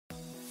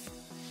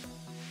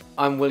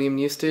I'm William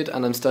Newstead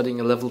and I'm studying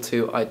a level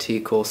 2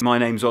 IT course. My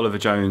name's Oliver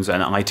Jones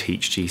and I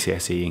teach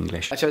GCSE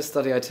English. I chose to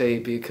study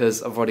IT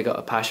because I've already got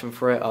a passion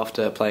for it.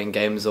 After playing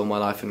games all my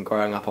life and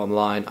growing up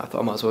online, I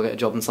thought I might as well get a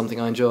job in something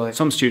I enjoy.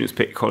 Some students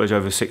pick college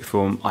over sixth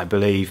form, I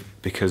believe,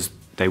 because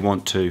they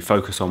want to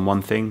focus on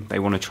one thing. They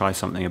want to try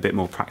something a bit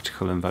more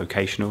practical and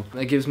vocational.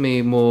 It gives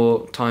me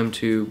more time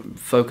to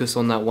focus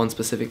on that one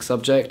specific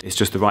subject. It's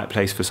just the right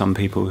place for some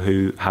people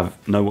who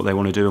know what they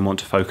want to do and want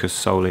to focus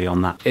solely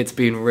on that. It's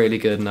been really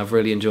good and I've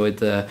really enjoyed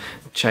the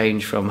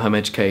change from home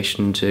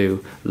education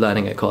to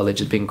learning at college.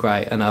 It's been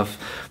great, and I've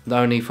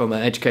not only from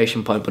an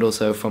education point but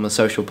also from a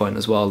social point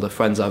as well. The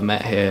friends I've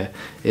met here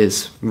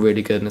is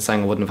really good and it's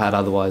something I wouldn't have had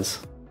otherwise.